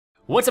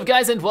What's up,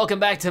 guys, and welcome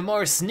back to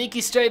more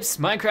Sneaky Stripes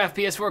Minecraft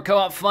PS4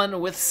 co-op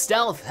fun with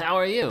Stealth. How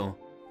are you?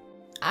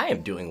 I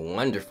am doing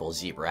wonderful,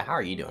 Zebra. How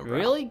are you doing, bro?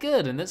 Really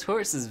good, and this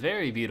horse is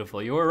very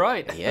beautiful. You were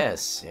right.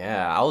 Yes,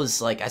 yeah. I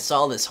was like, I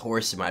saw this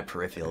horse in my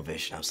peripheral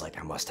vision. I was like,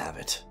 I must have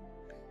it.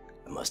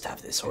 I must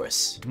have this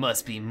horse. It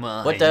must be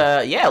mine.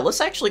 But, yeah, let's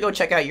actually go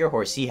check out your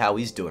horse, see how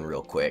he's doing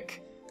real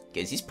quick.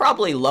 Because he's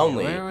probably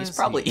lonely. He's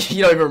probably,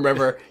 you don't even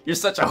remember. You're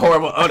such a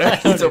horrible owner.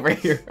 He's over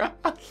here.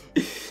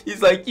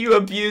 He's like, you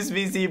abuse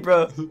me,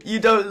 Zebra. You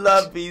don't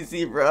love me,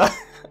 Zebra.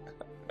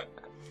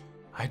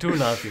 I do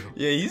love you.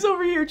 Yeah, he's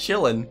over here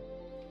chilling.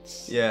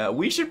 Yeah,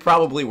 we should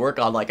probably work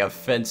on like a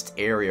fenced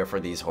area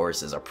for these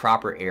horses, a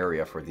proper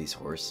area for these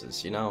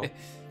horses, you know?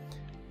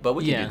 But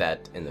we can do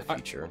that in the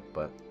future,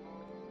 but...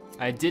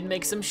 I did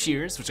make some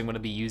shears, which I'm going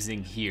to be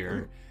using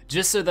here,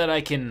 just so that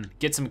I can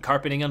get some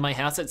carpeting on my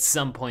house at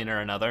some point or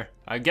another.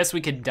 I guess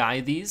we could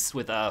dye these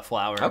with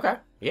flour. Okay,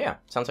 yeah,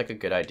 sounds like a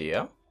good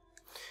idea.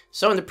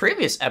 So in the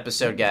previous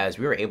episode, guys,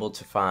 we were able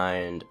to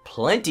find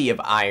plenty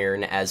of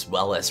iron as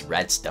well as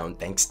redstone,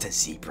 thanks to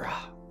Zebra.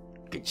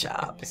 Good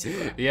job,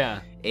 Zebra.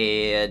 Yeah.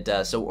 And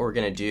so what we're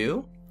going to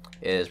do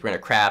is we're going to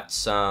craft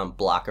some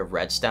block of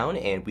redstone,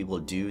 and we will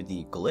do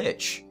the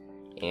glitch.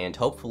 And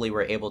hopefully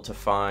we're able to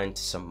find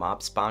some mob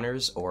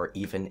spawners or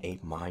even a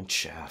mine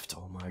shaft.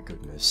 Oh my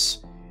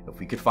goodness. If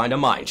we could find a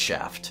mine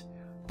shaft,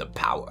 the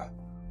power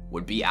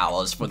would be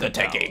ours for the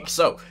taking.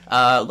 So,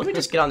 let me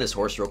just get on this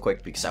horse real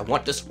quick because I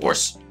want this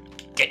horse.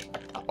 Get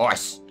the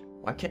horse.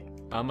 Why can't...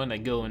 I'm gonna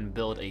go and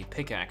build a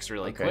pickaxe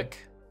really quick.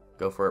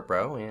 Go for it,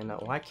 bro. And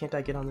why can't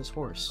I get on this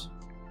horse?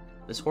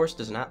 This horse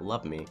does not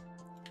love me.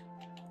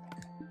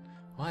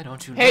 Why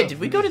don't you? Hey, did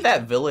we go to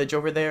that village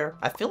over there?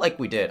 I feel like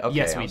we did. Okay,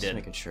 yes, we I was did.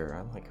 Making sure.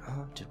 I'm like,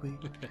 did we?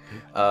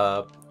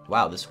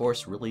 Wow, this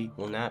horse really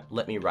will not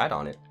let me ride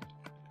on it.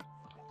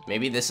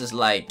 Maybe this is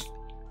like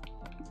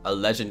a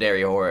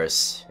legendary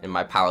horse, and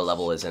my power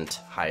level isn't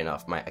high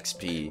enough. My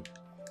XP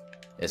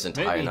isn't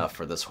high enough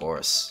for this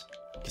horse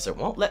because it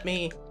won't let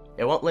me.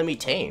 It won't let me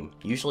tame.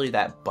 Usually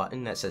that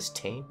button that says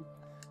tame.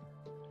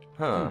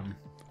 Huh.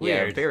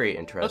 Weird. Yeah, very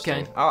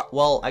interesting. Okay.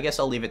 Well, I guess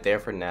I'll leave it there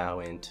for now,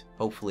 and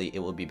hopefully it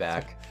will be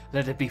back.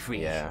 Let it be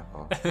free. Yeah.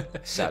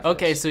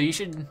 Okay, so you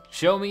should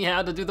show me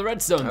how to do the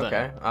redstone then.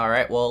 Okay. All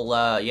right.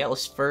 Well, yeah.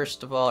 Let's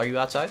first of all, are you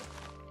outside?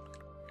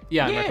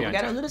 Yeah. Yeah. We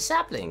got a little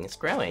sapling. It's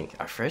growing.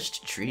 Our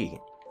first tree.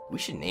 We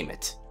should name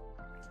it.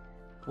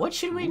 What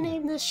should we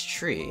name this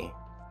tree?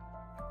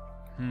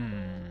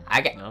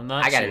 I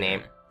got a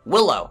name.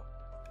 Willow.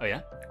 Oh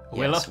yeah.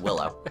 Willow. Yes,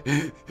 Willow.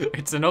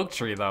 It's an oak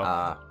tree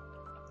though.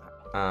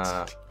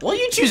 Well,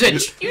 you choose a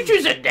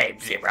name,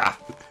 Zebra.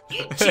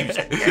 You choose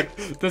a name.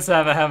 Does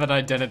have an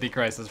identity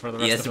crisis for the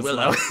rest of its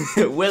life.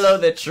 Willow. Willow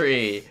the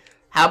tree.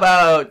 How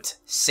about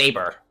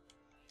Saber?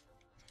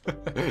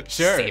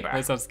 Sure, Saber.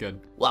 that sounds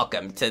good.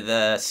 Welcome to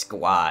the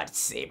squad,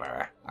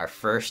 Saber. Our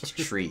first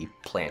tree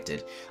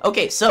planted.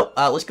 Okay, so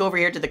let's go over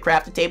here to the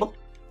crafting table.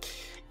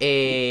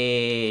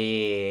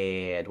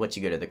 And once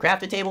you go to the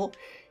crafting table,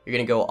 you're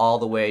gonna go all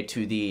the way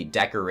to the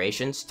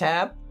decorations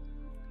tab.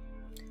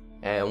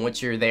 And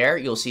once you're there,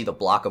 you'll see the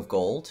block of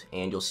gold,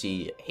 and you'll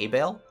see hay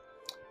bale.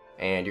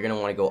 And you're going to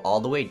want to go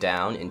all the way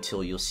down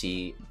until you'll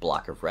see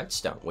block of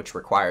redstone, which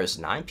requires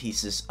 9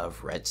 pieces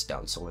of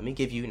redstone. So let me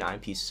give you 9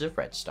 pieces of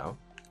redstone.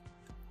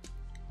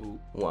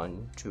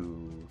 1,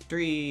 2,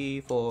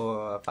 3,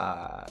 4,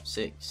 5,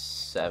 6,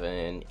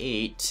 7,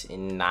 8,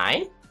 and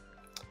 9.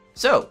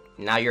 So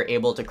now you're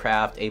able to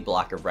craft a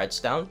block of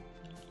redstone.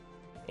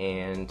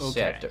 And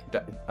set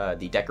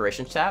the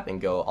decorations tab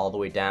and go all the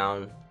way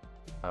down.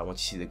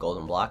 Once you see the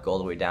golden block, go all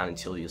the way down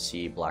until you'll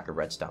see block of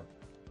redstone.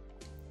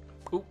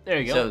 Ooh,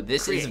 there you go. So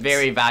this is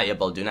very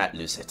valuable. Do not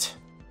lose it.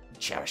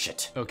 Cherish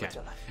it. Okay.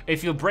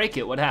 If you break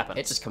it, what happens?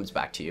 It just comes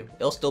back to you.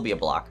 It'll still be a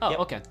block. Oh,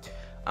 okay.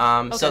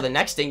 So the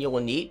next thing you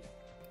will need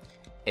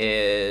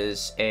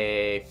is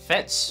a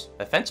fence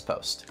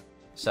post.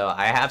 So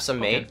I have some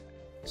made.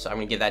 So I'm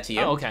gonna give that to you.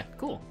 Oh, okay.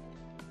 Cool.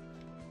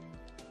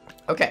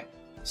 Okay.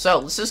 So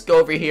let's just go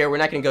over here. We're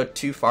not gonna go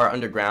too far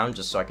underground,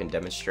 just so I can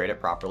demonstrate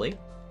it properly.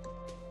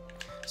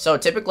 So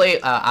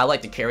typically, I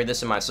like to carry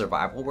this in my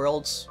survival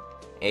worlds,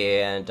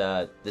 and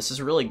this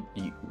is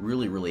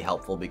really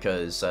helpful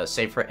because,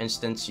 say for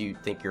instance, you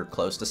think you're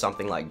close to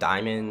something like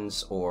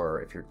diamonds,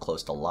 or if you're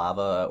close to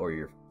lava, or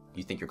you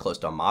think you're close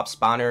to a mob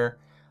spawner.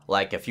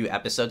 Like a few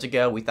episodes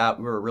ago, we thought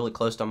we were really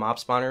close to a mob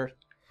spawner,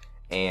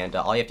 and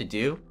all you have to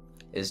do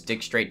is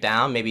dig straight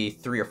down, maybe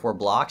 3 or 4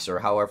 blocks, or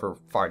however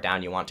far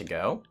down you want to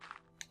go.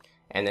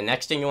 And the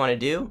next thing you want to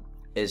do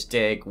is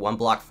dig 1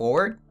 block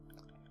forward,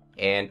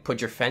 and put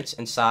your fence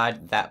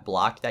inside that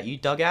block that you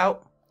dug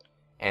out.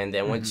 And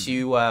then once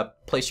you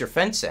place your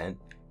fence in,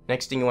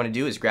 next thing you want to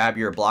do is grab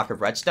your block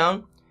of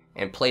redstone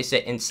and place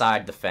it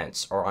inside the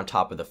fence or on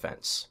top of the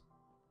fence.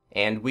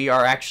 And we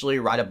are actually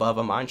right above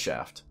a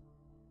mineshaft.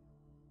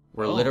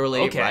 We're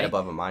literally right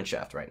above a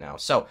mineshaft right now.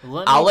 So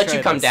I'll let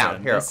you come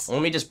down. Here,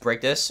 let me just break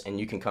this and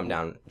you can come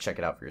down and check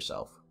it out for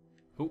yourself.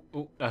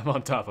 Ooh, I'm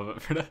on top of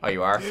it for now. Oh,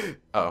 you are?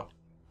 Oh.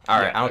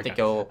 Alright, Yeah, I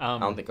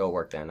don't think it'll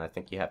work then. I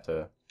think you have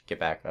to get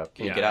back up.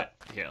 Can you get up?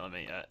 Here, let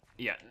me,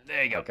 yeah,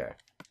 there you go. Okay.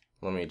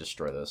 Let me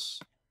destroy this.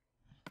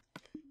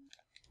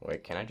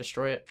 Wait, can I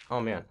destroy it?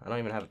 Oh man, I don't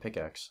even have a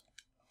pickaxe.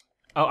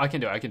 Oh, I can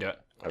do it.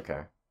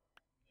 Okay.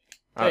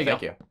 There you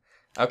thank you.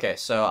 Okay,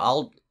 so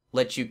I'll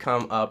let you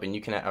come up and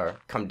you can, or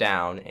come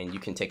down and you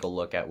can take a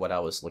look at what I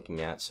was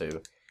looking at so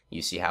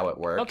you see how it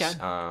works. Okay.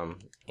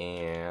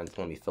 And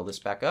let me fill this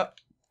back up.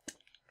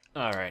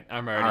 Alright,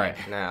 I'm ready.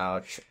 Alright,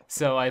 now...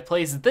 So I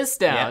place this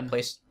down,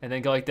 and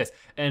then go like this.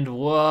 And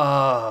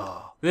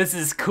whoa, this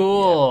is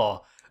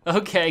cool. Yeah.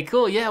 Okay,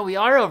 cool. Yeah, we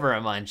are over a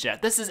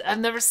Mineshaft. I've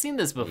never seen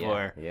this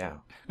before. Yeah.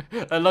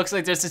 It looks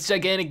like there's just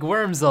gigantic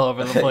worms all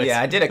over the place.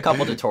 Yeah, I did a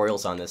couple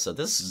tutorials on this, so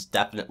this is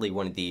definitely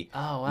one of the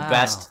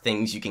best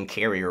things you can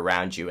carry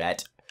around you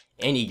at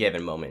any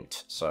given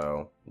moment.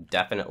 So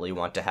definitely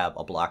want to have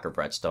a block of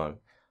redstone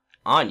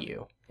on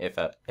you, if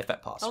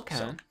at possible. Okay.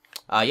 So,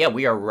 yeah,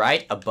 we are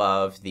right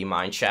above the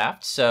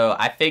Mineshaft, so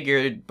I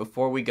figured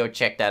before we go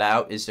check that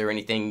out, is there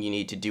anything you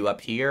need to do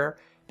up here?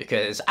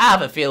 Because I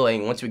have a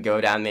feeling once we go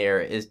down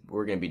there,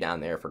 we're going to be down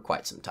there for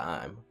quite some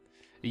time.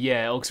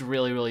 Yeah, it looks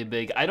really, really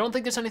big. I don't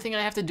think there's anything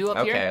I have to do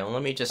up here. Okay, well,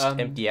 let me just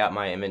empty out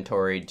my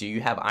inventory. Do you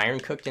have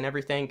iron cooked and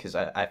everything? Because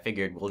I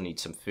figured we'll need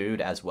some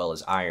food as well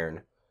as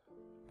iron.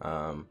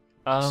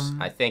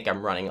 I think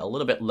I'm running a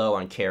little bit low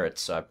on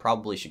carrots, so I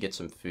probably should get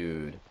some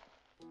food.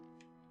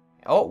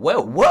 Oh,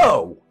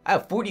 whoa! I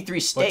have 43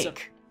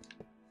 steak.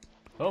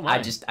 Oh my!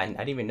 I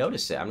didn't even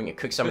notice it. I'm gonna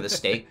cook some of the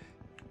steak,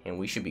 and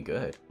we should be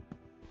good.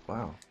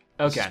 Wow.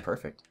 Okay. This is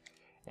perfect.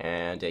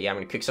 And yeah, I'm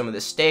gonna cook some of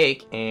the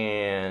steak,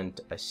 and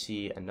I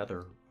see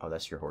another. Oh,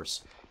 that's your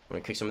horse. I'm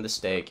gonna cook some of the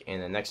steak,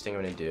 and the next thing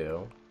I'm gonna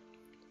do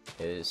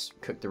is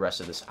cook the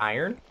rest of this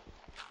iron,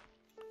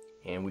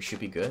 and we should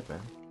be good, man.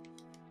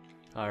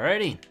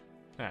 Alrighty.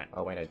 Alright.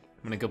 Oh wait, I'm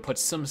gonna go put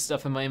some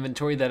stuff in my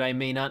inventory that I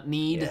may not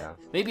need. Yeah.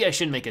 Maybe I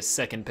should make a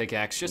second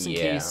pickaxe just in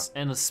case,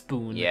 and a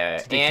spoon.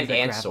 Yeah,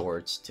 and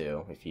swords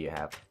too, if you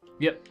have.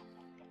 Yep.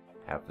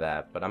 Have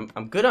that, but I'm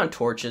good on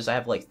torches. I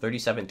have like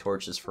 37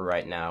 torches for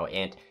right now,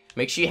 and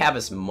make sure you have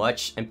as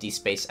much empty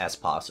space as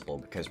possible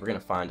because we're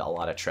gonna find a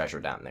lot of treasure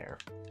down there.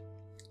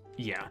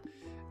 Yeah.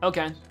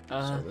 Okay.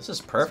 So this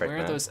is perfect. So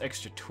where are those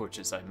extra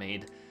torches I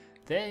made?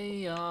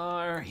 They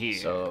are here.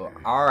 So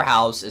our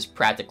house is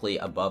practically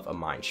above a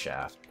mine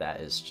shaft. That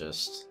is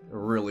just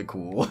really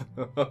cool.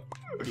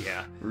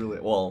 Yeah. Really,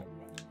 well,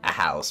 a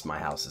house. My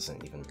house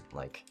isn't even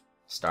like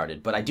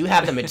started, but I do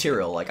have the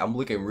material. Like I'm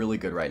looking really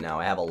good right now.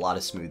 I have a lot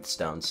of smooth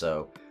stone,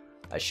 so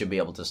I should be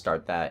able to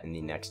start that in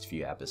the next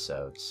few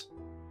episodes.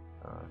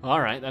 All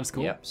right, that's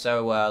cool. Yep.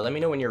 So let me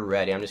know when you're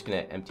ready. I'm just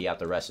gonna empty out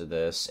the rest of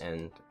this,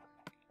 and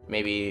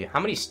maybe how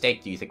many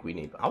steak do you think we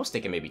need? I was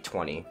thinking maybe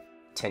 20.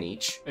 10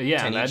 each.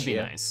 Yeah, 10 that'd each, be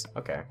nice.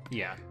 Okay.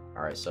 Yeah.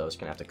 Alright, so it's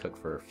gonna have to cook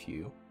for a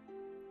few.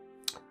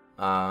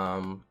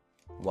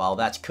 While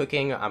that's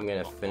cooking, I'm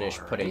gonna finish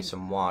putting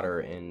some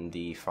water in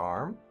the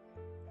farm.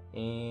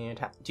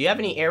 And do you have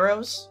any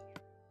arrows?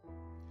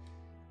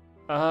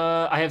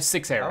 I have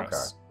 6 arrows. Okay.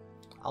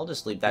 I'll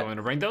just leave that. You want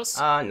to bring those?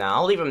 No,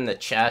 I'll leave them in the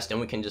chest,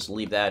 and we can just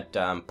leave that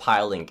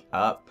piling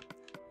up.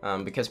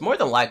 Because more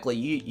than likely,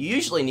 you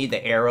usually need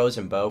the arrows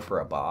and bow for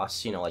a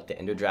boss. You know, like the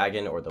Ender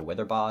Dragon or the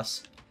Wither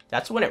boss.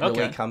 That's when it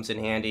really comes in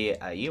handy.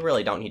 You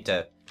really don't need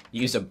to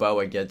use a bow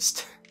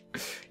against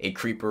a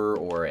creeper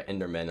or an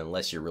enderman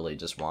unless you really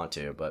just want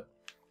to, but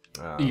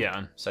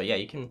yeah. So yeah,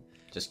 you can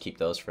just keep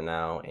those for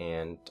now,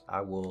 and I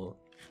will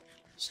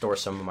store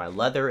some of my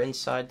leather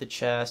inside the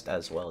chest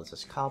as well as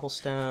this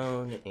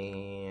cobblestone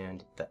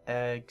and the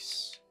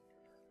eggs.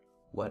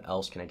 What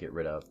else can I get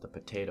rid of? The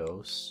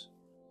potatoes.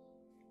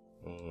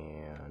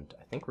 And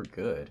I think we're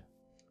good.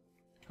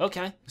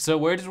 Okay, so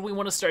where did we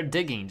want to start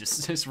digging?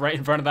 Just right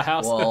in front of the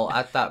house? Well,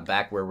 I thought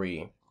back where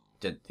we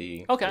did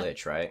the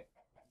glitch, right?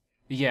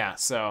 Yeah,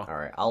 so. All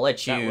right, I'll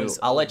let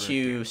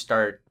you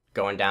start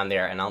going down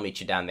there, and I'll meet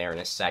you down there in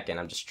a second.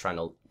 I'm just trying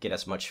to get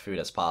as much food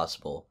as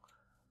possible.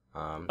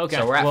 Okay,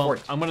 so we're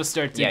at I'm gonna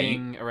start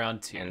digging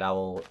around 2. And I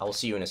will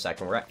see you in a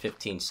second. We're at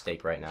 15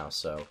 steak right now,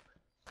 so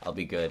I'll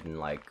be good in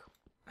like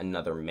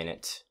another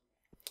minute.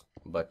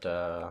 But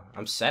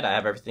I'm set. I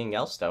have everything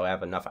else though. I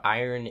have enough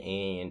iron,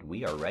 and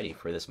we are ready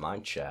for this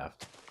mine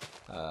shaft.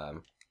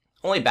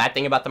 Only bad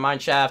thing about the mine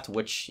shaft,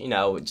 which you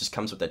know it just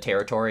comes with the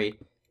territory,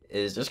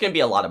 is there's gonna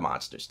be a lot of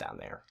monsters down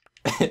there.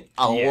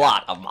 a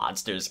lot of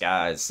monsters,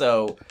 guys.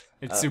 So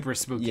it's super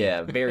spooky.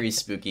 Yeah, very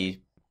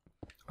spooky.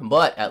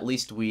 But at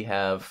least we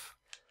have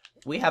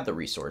the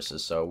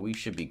resources, so we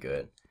should be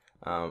good.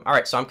 All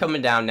right, so I'm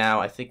coming down now.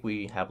 I think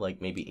we have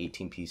like maybe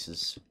 18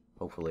 pieces,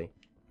 hopefully.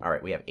 All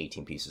right, we have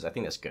 18 pieces. I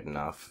think that's good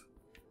enough.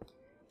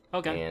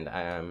 Okay.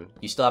 And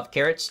you still have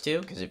carrots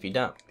too? Because if you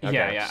don't,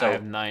 okay, yeah, so, I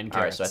have 9 carrots.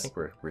 All right, so I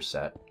think we're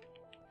set.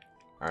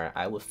 All right,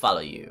 I will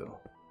follow you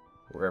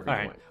wherever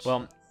you want.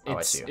 Well,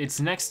 it's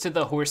next to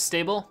the horse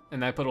stable,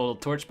 and I put a little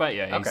torch by it.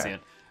 Yeah, you can see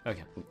it.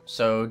 Okay.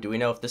 So do we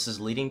know if this is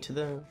leading to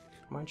the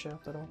mine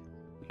shaft at all?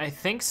 I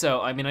think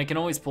so. I mean, I can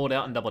always pull it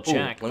out and double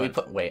check. Let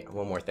me wait,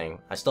 one more thing.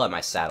 I still have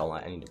my saddle.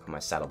 I need to put my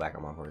saddle back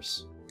on my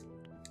horse.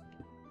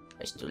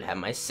 I still have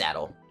my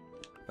saddle.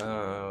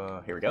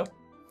 Here we go.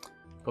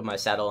 put my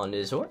saddle on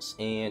his horse,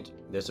 and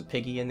there's a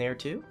piggy in there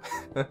too.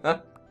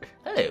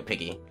 Hello,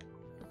 piggy.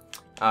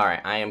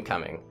 Alright, I am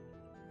coming.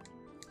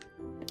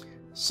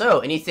 So,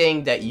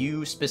 anything that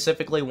you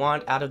specifically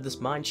want out of this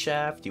mine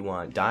shaft? You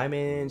want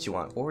diamonds? You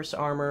want horse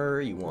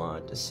armor? You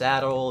want a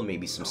saddle?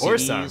 Maybe some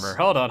horse CDs? armor?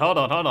 Hold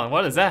on.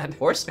 What is that?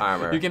 Horse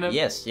armor. You can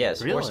yes,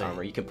 really? horse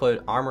armor. You can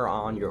put armor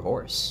on your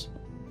horse.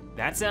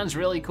 That sounds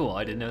really cool.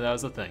 I didn't know that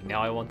was a thing.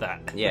 Now I want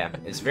that. Yeah,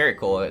 it's very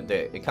cool.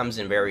 It comes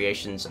in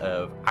variations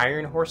of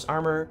iron horse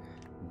armor,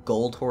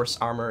 gold horse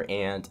armor,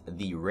 and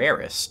the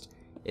rarest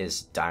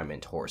is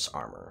diamond horse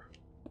armor.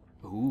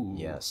 Ooh.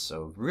 Yes,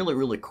 so really,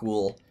 really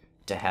cool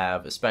to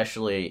have,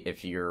 especially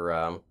if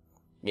you're,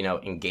 you know,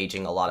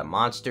 engaging a lot of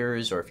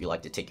monsters, or if you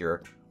like to take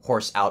your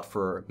horse out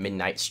for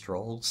midnight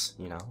strolls,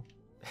 you know.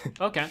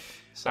 Okay.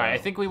 So, all right, I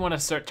think we want to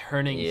start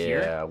turning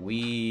here. Yeah,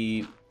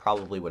 we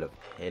probably would have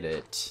hit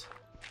it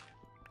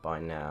by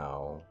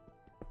now.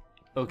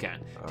 Okay.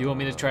 Do you want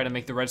me to try to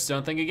make the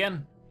redstone thing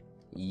again?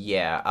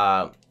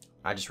 Yeah,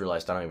 I just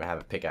realized I don't even have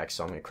a pickaxe,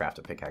 so I'm gonna craft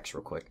a pickaxe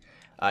real quick.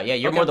 Yeah,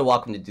 you're more than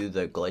welcome to do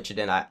the glitch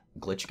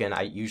again.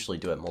 I usually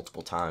do it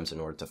multiple times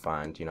in order to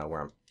find, you know, where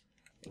I'm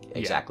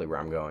exactly where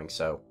I'm going.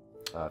 So,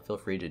 feel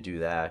free to do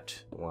that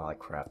while I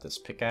craft this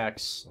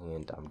pickaxe,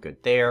 and I'm good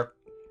there.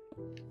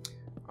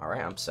 All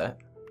right, I'm set.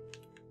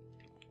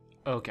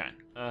 Okay.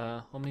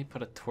 Let me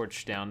put a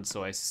torch down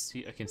so I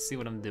can see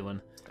what I'm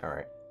doing. All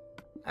right.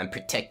 I'm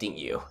protecting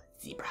you,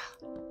 Zebra.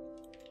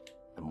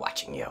 I'm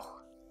watching you.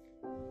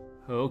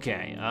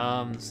 Okay.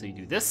 So you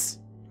do this.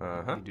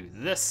 Uh-huh. You do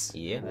this.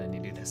 Yeah. And then you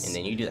do this. And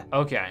then you do that.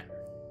 Okay.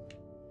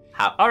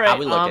 All right. How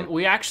we looking?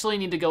 We actually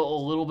need to go a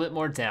little bit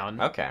more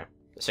down. Okay.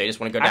 So you just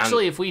want to go down?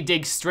 Actually, if we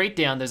dig straight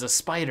down, there's a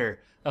spider.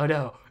 Oh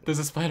no, there's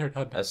a spider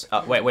down there.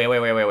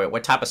 Wait.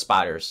 What type of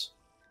spiders?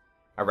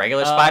 A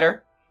regular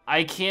spider?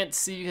 I can't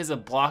see because a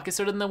block is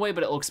sort of in the way,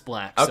 but it looks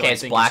black. Okay,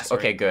 so it's black.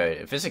 Okay, good.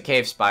 If it's a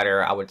cave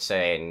spider, I would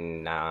say,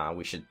 nah,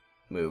 we should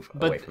move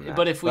away from that.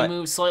 But if we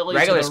move slightly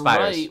to the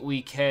right,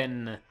 we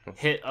can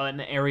hit an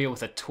area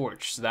with a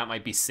torch, so that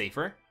might be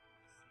safer.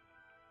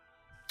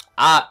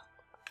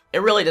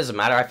 It really doesn't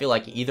matter. I feel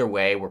like either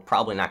way, we're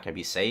probably not going to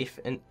be safe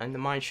in the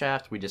mine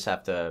shaft. We just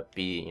have to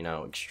be, you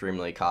know,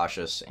 extremely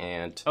cautious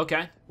and...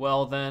 Okay,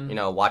 well then... You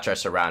know, watch our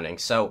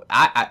surroundings. So,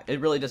 it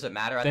really doesn't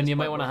matter. Then you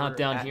might want to hunt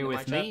down here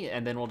with me,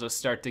 and then we'll just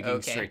start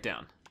digging straight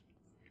down.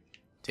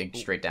 Dig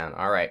straight down.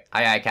 All right.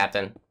 Aye,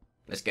 Captain.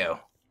 Let's go.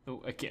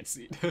 Oh, I can't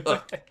see it.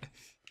 All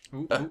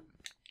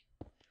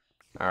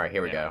right,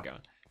 here we go.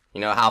 You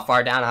know how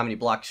far down? How many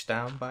blocks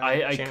down?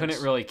 I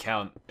couldn't really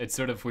count. It's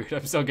sort of weird.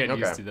 I'm still getting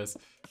used to this.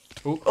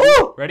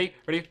 Ooh! Ready?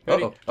 Okay,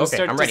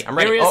 I'm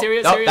ready. Here he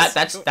is.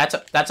 That's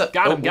a.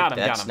 Got him.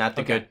 That's not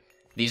the good.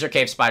 These are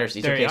cave spiders.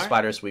 These are cave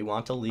spiders. We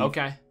want to leave.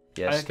 Okay.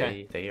 Yes,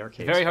 they are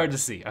cave spiders. Very hard to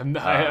see.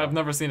 I've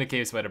never seen a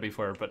cave spider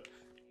before, but.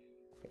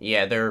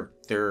 Yeah,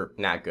 they're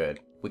not good.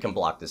 We can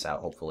block this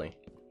out, hopefully.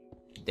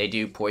 They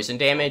do poison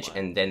damage,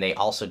 and then they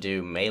also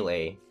do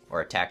melee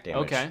or attack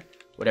damage. Okay.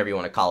 Whatever you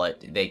want to call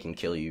it, they can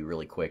kill you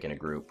really quick in a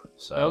group.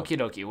 So. Okie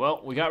dokie.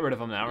 Well, we got rid of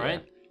them now,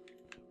 right?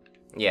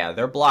 Yeah,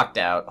 they're blocked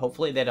out.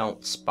 Hopefully they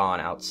don't spawn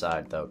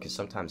outside, though, because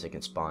sometimes they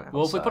can spawn outside.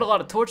 Well, if we put a lot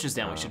of torches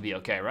down, we should be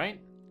okay,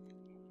 right?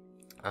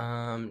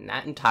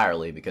 Not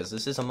entirely, because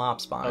this is a mob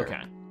spawner.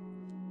 Okay.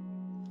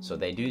 So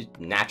they do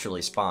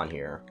naturally spawn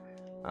here.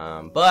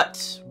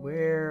 But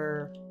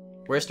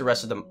where's the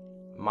rest of the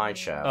mine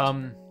shaft?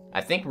 I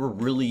think we're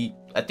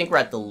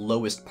at the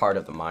lowest part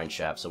of the mine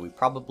shaft, so we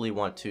probably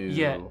want to...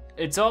 Yeah,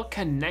 it's all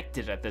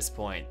connected at this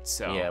point,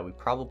 so... Yeah, we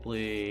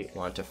probably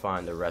want to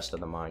find the rest of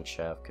the mine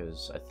shaft,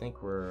 because I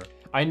think we're...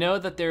 I know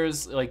that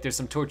there's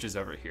some torches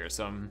over here,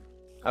 so I'm...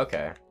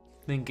 Okay.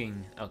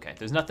 Thinking... Okay,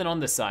 there's nothing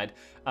on this side.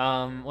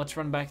 Let's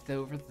run back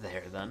over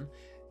there, then.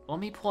 Let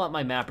me pull out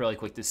my map really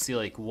quick to see,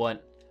 like,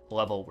 what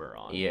level we're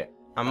on. Yeah,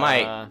 I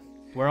might...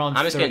 we're on 35.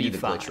 I'm just gonna do the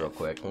glitch real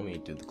quick. Let me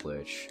do the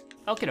glitch.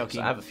 Okie dokie.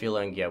 So I have a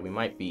feeling, yeah, we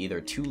might be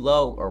either too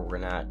low or we're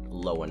not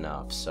low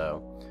enough.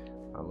 So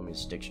let me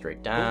just dig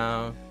straight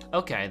down.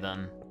 Okay,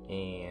 then.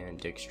 And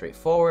dig straight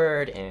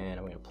forward. And I'm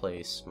going to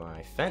place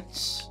my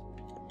fence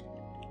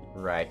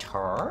right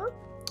here.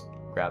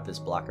 Grab this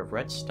block of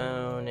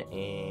redstone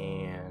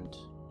and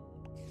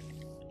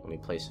let me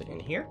place it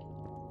in here.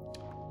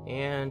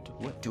 And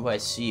what do I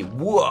see?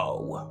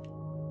 Whoa!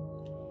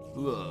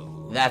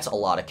 Whoa. That's a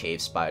lot of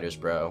cave spiders,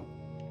 bro.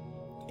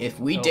 If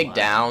we dig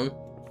down...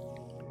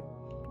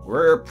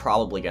 We're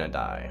probably gonna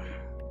die.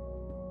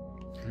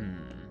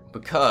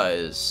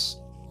 Because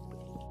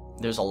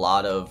there's a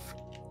lot of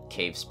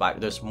cave spider.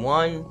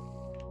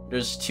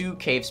 There's two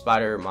cave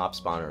spider mob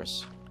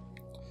spawners.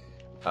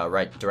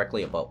 Right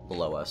directly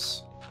below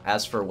us.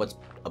 As for what's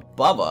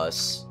above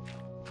us,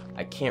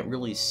 I can't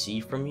really see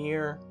from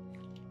here.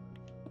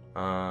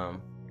 I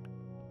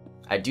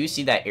do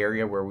see that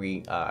area where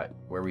we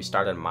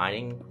started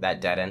mining,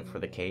 that dead end for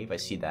the cave. I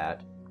see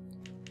that.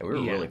 And we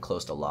were really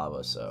close to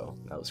lava, so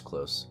that was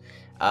close.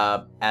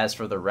 As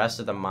for the rest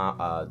of the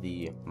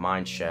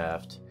mine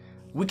shaft,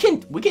 we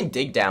can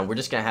dig down. We're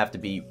just gonna have to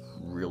be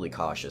really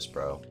cautious,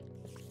 bro.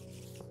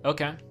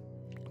 Okay.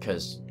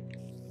 Because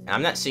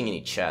I'm not seeing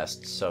any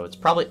chests, so it's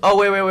probably... Oh,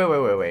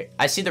 wait.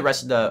 I see the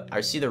rest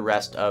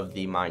of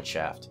the mine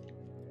shaft.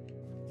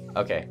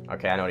 Okay, I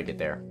know how to get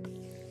there.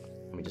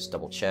 Let me just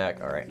double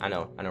check. All right, I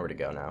know where to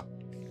go now.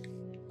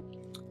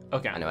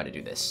 Okay. I know how to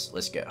do this.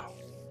 Let's go.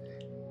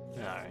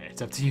 All right,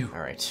 it's up to you.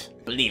 All right,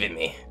 believe in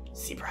me,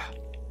 Zebra.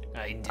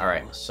 I do. All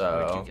right,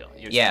 so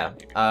yeah,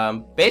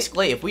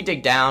 basically, if we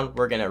dig down,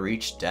 we're gonna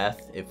reach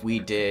death. If we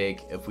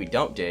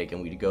don't dig,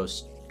 and we go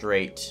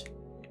straight,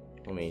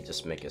 let me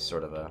just make a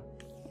sort of a.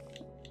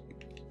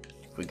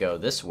 If we go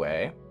this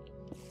way,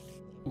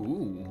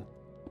 ooh,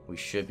 we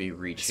should be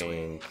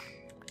reaching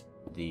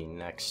the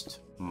next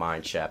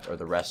mine shaft or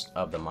the rest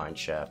of the mine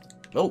shaft.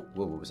 Oh,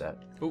 what was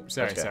that? Oh,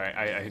 sorry.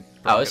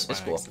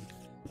 It's cool.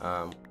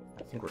 I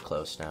think we're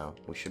close now.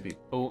 We should be.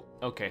 Oh,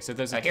 okay. So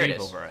there's a cave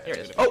over it. Here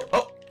it is.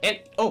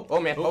 Oh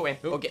man.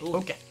 Okay.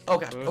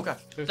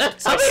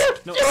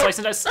 Slice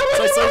and dice.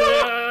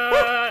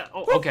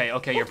 Oh,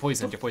 okay. You're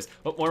poisoned.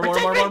 Oh,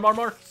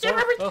 more.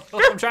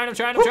 I'm trying.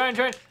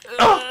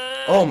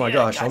 Oh my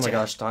gosh.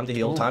 Time to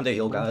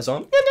heal, guys.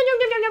 Oh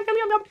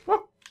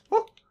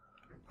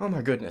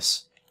my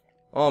goodness.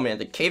 Oh man,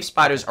 the cave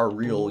spiders are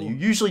real. You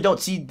usually don't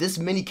see this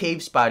many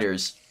cave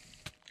spiders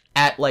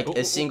at like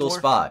a single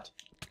spot.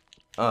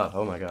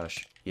 Oh my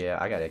gosh. Yeah,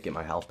 I gotta get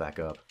my health back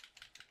up.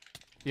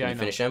 Yeah, Did you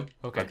finish him?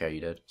 Okay. Okay, you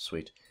did.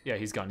 Sweet. Yeah,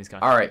 he's gone.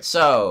 Alright,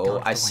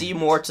 so I see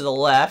more to the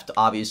left.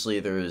 Obviously,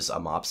 there's a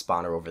mob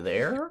spawner over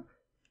there.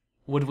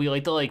 Would we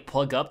like to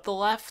plug up the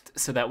left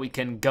so that we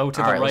can go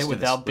to the right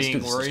without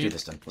being worried? Let's do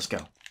this then.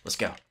 Let's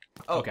go.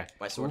 Oh, okay.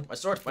 My sword.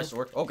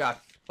 Oh god.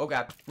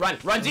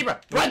 Run, Zebra!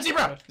 Run!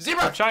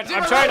 I'm trying.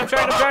 Run! I'm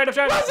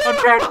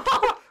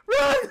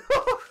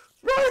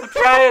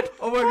trying.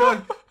 Oh my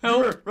god.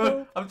 Help.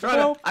 Run. I'm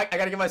trying to. I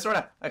gotta get my sword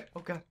out.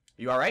 Oh god.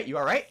 You alright? You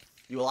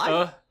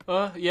alive?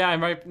 Yeah,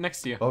 I'm right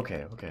next to you.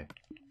 Okay.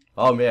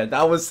 Oh man,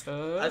 that was...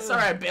 I'm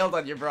sorry I bailed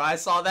on you, bro. I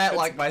saw that,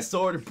 like, my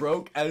sword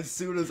broke as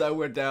soon as I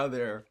went down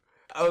there.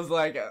 I was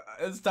like,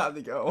 it's time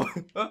to go.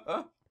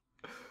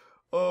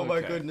 Oh my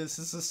goodness,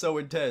 this is so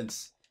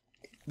intense.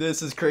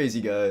 This is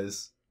crazy,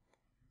 guys.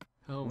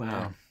 Oh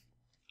wow.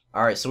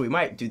 Alright, so we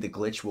might do the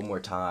glitch one more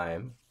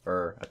time,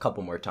 or a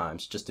couple more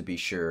times, just to be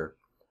sure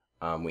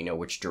we know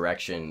which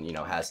direction,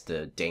 has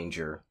the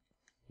danger,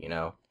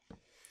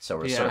 So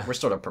we're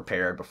sort of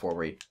prepared before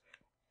we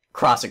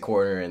cross a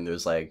corner and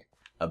there's like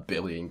a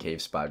billion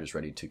cave spiders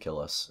ready to kill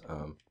us.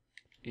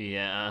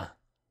 Yeah.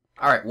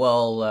 Alright,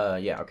 well,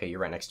 yeah, okay, you're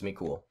right next to me,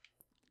 cool.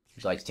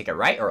 Would you like to take a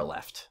right or a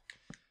left?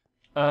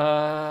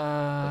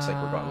 Looks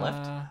like we're going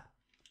left.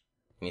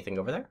 Anything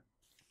over there?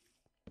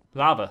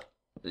 Lava.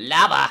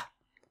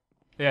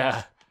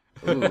 Yeah.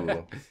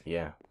 Ooh,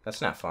 yeah,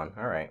 that's not fun.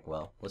 Alright,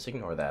 well, let's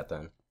ignore that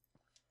then.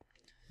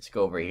 Let's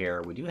go over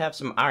here. We do have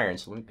some iron,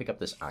 so let me pick up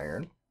this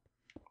iron.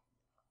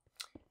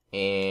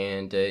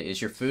 And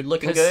is your food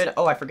looking good?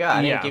 Oh, I forgot.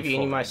 I didn't give you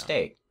any of my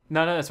steak.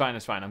 No, that's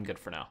fine. I'm good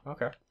for now.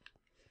 Okay.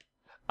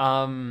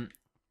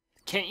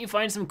 Can't you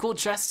find some cool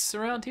chests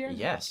around here?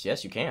 Yes,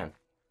 you can.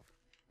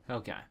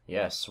 Okay.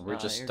 Yes, we're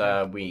just,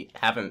 we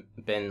haven't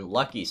been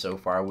lucky so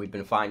far. We've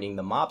been finding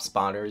the mob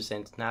spawners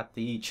and not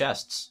the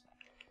chests.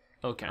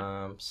 Okay.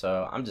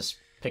 So I'm just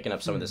picking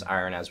up some of this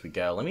iron as we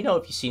go. Let me know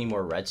if you see any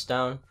more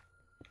redstone,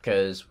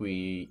 because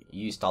we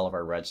used all of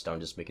our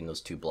redstone just making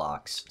those 2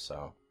 blocks,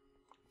 so...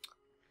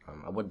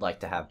 I would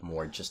like to have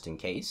more just in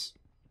case.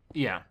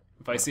 Yeah,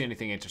 if I see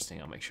anything interesting,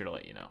 I'll make sure to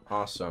let you know.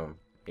 Awesome.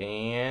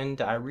 And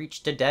I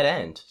reached a dead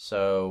end,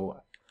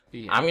 so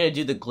I'm going to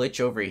do the glitch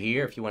over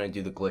here. If you want to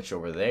do the glitch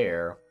over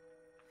there,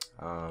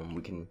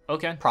 we can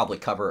probably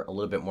cover a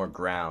little bit more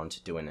ground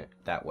doing it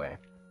that way.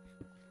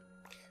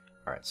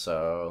 Alright,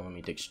 so let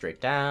me dig straight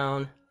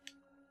down.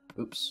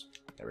 Oops,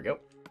 there we go.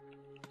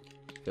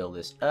 Fill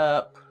this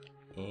up,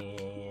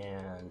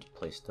 and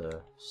place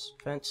the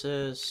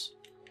fences.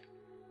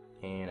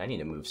 And I need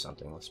to move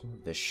something. Let's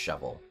move this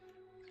shovel.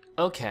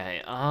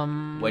 Okay,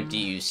 What do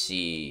you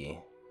see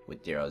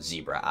with your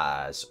zebra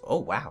eyes? Oh,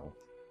 wow.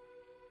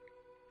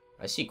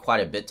 I see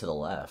quite a bit to the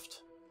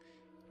left.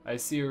 I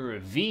see a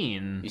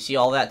ravine. You see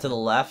all that to the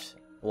left?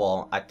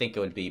 Well, I think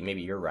it would be...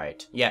 Maybe you're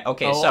right. Yeah,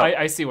 okay, so...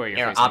 I see where you're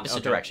facing.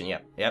 Opposite direction,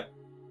 yep.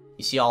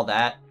 You see all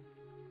that?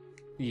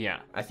 Yeah.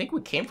 I think we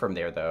came from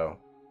there, though.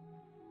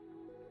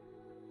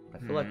 I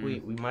feel like we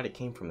might have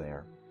came from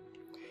there.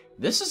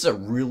 This is a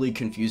really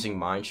confusing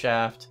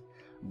mineshaft,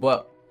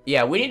 but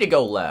yeah, we need to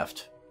go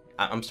left.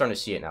 I'm starting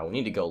to see it now. We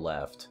need to go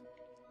left.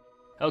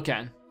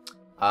 Okay.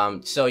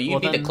 So you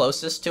need the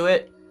closest to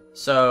it.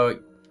 So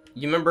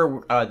you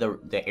remember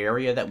the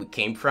area that we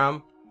came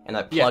from, and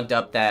I plugged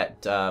up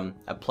that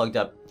I plugged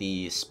up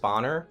the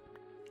spawner.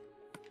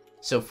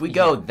 So if we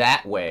go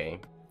that way,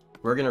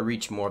 we're gonna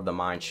reach more of the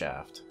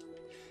mineshaft.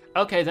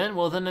 Okay, then.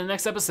 Well, then the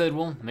next episode,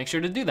 we'll make sure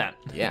to do that.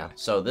 Yeah,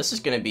 so this is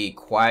going to be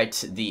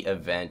quite the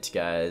event,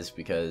 guys,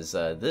 because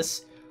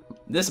this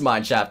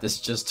mineshaft is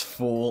just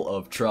full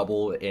of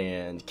trouble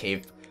and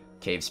cave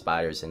cave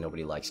spiders, and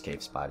nobody likes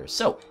cave spiders.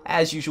 So,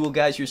 as usual,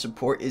 guys, your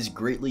support is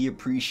greatly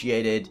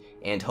appreciated,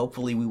 and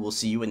hopefully we will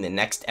see you in the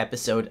next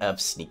episode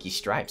of Sneaky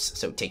Stripes.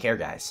 So, take care,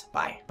 guys.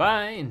 Bye.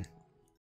 Bye.